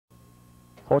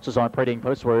Horses are parading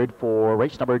postward for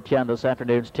race number 10, this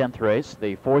afternoon's 10th race,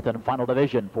 the 4th and final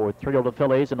division for 3-year-old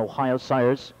Fillies and Ohio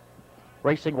Sires.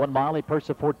 Racing 1 mile, a purse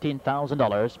of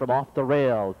 $14,000 from Off the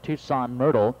Rail, Tucson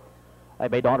Myrtle, a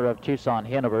bay daughter of Tucson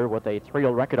Hanover with a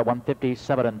 3-year-old record of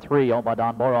 157-3, owned by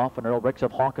Don Moroff and Earl Bricks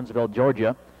of Hawkinsville,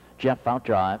 Georgia. Jeff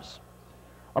outdrives.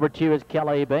 Number 2 is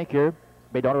Kelly Baker,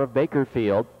 bay daughter of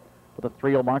Bakerfield, with a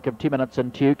 3-year-old mark of 2 minutes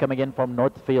and 2, coming in from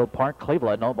Northfield Park,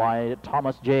 Cleveland, owned by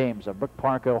Thomas James of Brook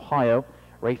Park, Ohio,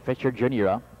 Ray Fisher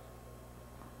Jr.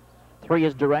 3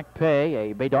 is Direct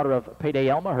Pay, a bay daughter of Payday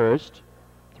Elmhurst,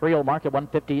 3-year-old mark of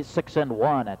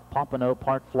 156-1 at Pompano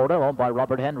Park, Florida, owned by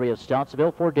Robert Henry of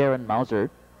Stoutsville for Darin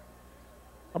Mauser.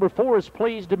 Number 4 is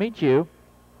Pleased to Meet You,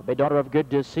 a bay daughter of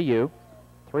Good to See You,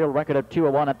 3-year-old record of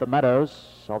 201 at the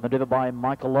Meadows, owned driven by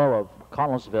Michael Lowe of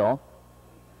Connellsville.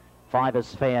 5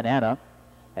 is Fan Anna,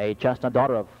 a chestnut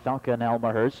daughter of Falcon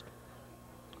Elmhurst,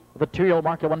 with a 2-year-old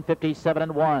mark of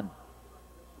 157-1.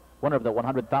 Winner of the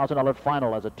 $100,000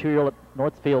 final as a 2-year-old at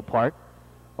Northfield Park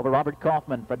over Robert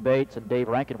Kaufman, Fred Bates, and Dave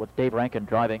Rankin, with Dave Rankin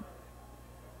driving.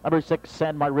 Number 6,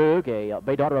 San Marug, a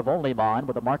bay daughter of Only Mine,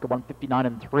 with a mark of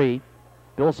 159-3.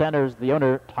 Bill Sanders, the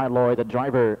owner, Ty Loy, the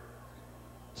driver.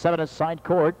 7 is Side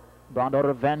Court, brown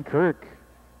daughter of Van Kirk.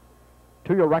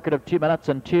 2-year record of 2 minutes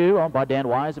and 2, owned by Dan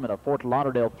Wiseman of Fort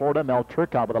Lauderdale, Florida. Mel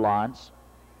Turcotte with the lines.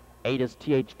 8 is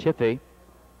T.H. Tiffy,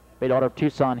 bay daughter of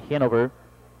Tucson Hanover.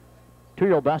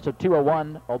 2-year-old best of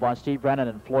 201, owned by Steve Brennan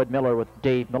and Floyd Miller, with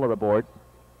Dave Miller aboard.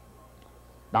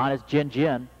 9 is Jin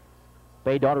Jin,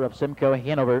 bay daughter of Simcoe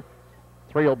Hanover.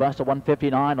 3-year-old best of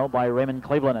 159, owned by Raymond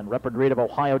Cleveland and Rupert Reed of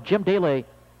Ohio. Jim Daly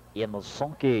in the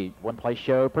sulky one-play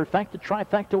show. Perfecta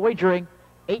trifecta wagering.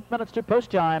 8 minutes to post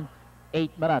time.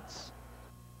 8 minutes.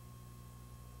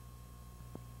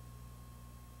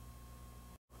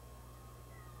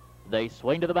 They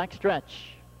swing to the back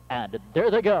stretch, and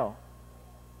there they go.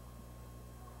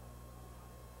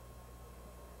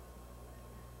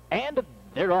 And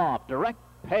they're off. Direct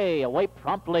Pay away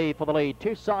promptly for the lead.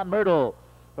 Tucson Myrtle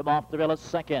from Off the Rail is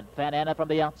second. Fan Anna from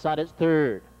the outside is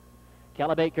third.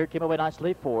 Kelly Baker came away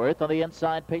nicely fourth. On the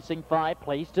inside, pacing 5,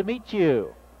 Pleased to Meet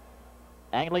You.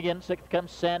 Angling in 6th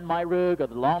comes San Marug.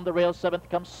 Along the rail 7th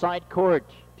comes Side Court.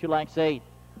 2 lengths 8th.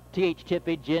 T.H.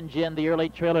 Tiffy, Jin Jin, the early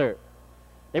trailer.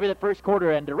 Maybe the first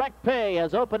quarter, and Direct Pay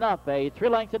has opened up a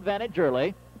 3-length advantage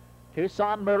early.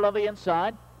 Tucson Myrtle on the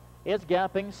inside is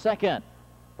gapping second.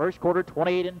 First quarter,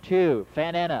 28-2.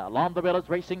 Fan Anna along the rail is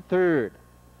racing third.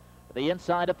 The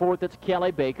inside of fourth, it's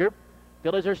Kelly Baker.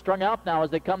 Fillies are strung out now as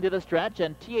they come to the stretch,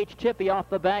 and T.H. Tiffy off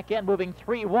the back end, moving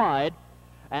 3 wide.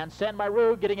 And San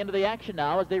Marug getting into the action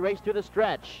now as they race through the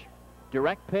stretch.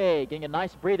 Direct Pay getting a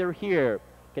nice breather here.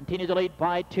 Continues to lead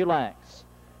by 2 lengths.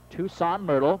 Tucson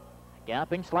Myrtle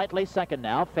gapping slightly second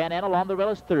now. Fan Anna along the rail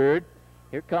is third.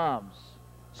 Here comes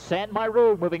San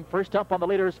Marug moving first up on the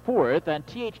leader is fourth, and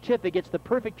T.H. Tiffy gets the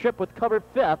perfect trip with cover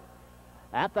fifth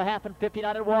at the half and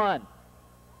 59-1.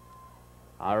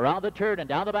 Around the turn and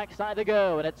down the backside they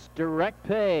go, and it's Direct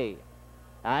Pay.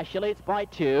 She leads by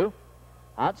 2.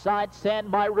 Outside San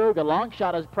Marug, a long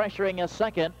shot is pressuring a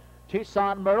second.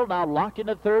 Tucson Myrtle now locked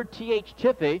into third. T.H.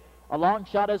 Tiffy, a long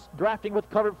shot is drafting with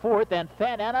covered fourth, and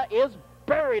Fan Anna is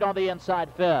buried on the inside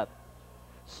fifth.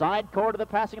 Side Court of the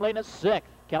passing lane is 6th.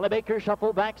 Kelly Baker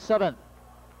shuffled back 7th.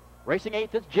 Racing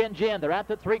 8th is Jin Jin. They're at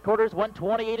the 3/4,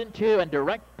 128-2, and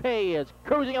Direct Pay is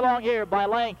cruising along here by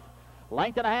length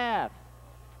and a half.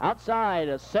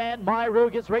 Outside, San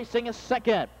Marug is racing a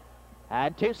second,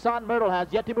 and Tucson Myrtle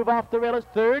has yet to move off the rail as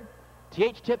third.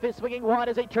 T.H. Tiffy swinging wide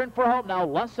as they turn for home. Now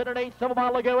less than an eighth of a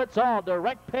mile ago. It's all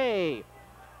Direct Pay.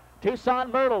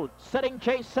 Tucson Myrtle setting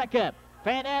chase second.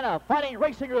 Fan Anna finding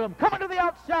racing room, coming to the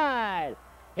outside.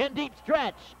 In deep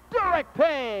stretch, Direct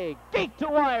Pay, gate to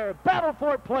wire, battle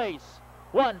for place,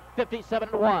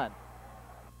 157-1.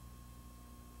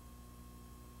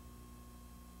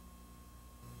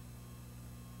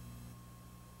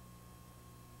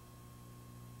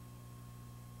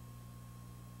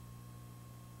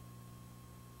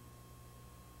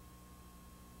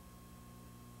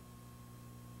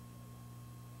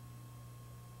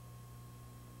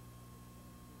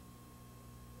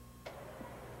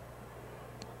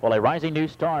 Well, a rising new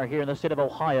star here in the state of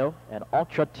Ohio, an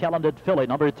ultra-talented filly.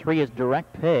 Number 3 is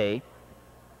Direct Pay,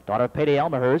 daughter of Payday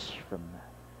Elmhurst from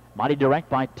Mighty Direct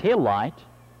by Taillight.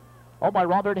 Owned by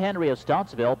Robert Henry of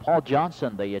Stoutsville. Paul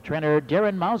Johnson, the trainer,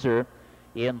 Darin Mauser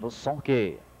in the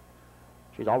sulky.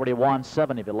 She's already won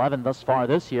 7 of 11 thus far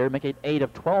this year, making it 8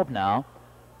 of 12 now.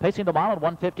 Pacing the mile at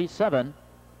 157,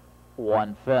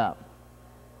 1/5.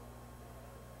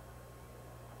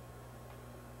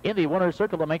 In the winner's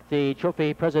circle to make the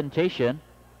trophy presentation,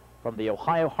 from the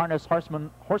Ohio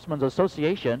Horsemen's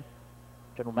Association.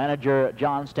 General Manager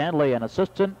John Stanley and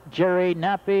Assistant Jerry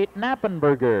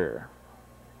Nappenberger.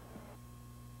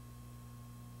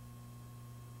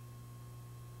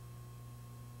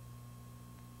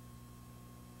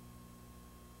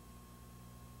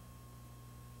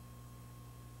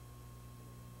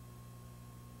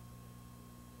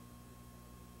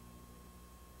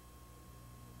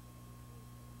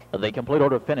 The complete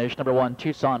order finish, number 1,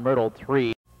 Tucson Myrtle,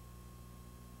 3.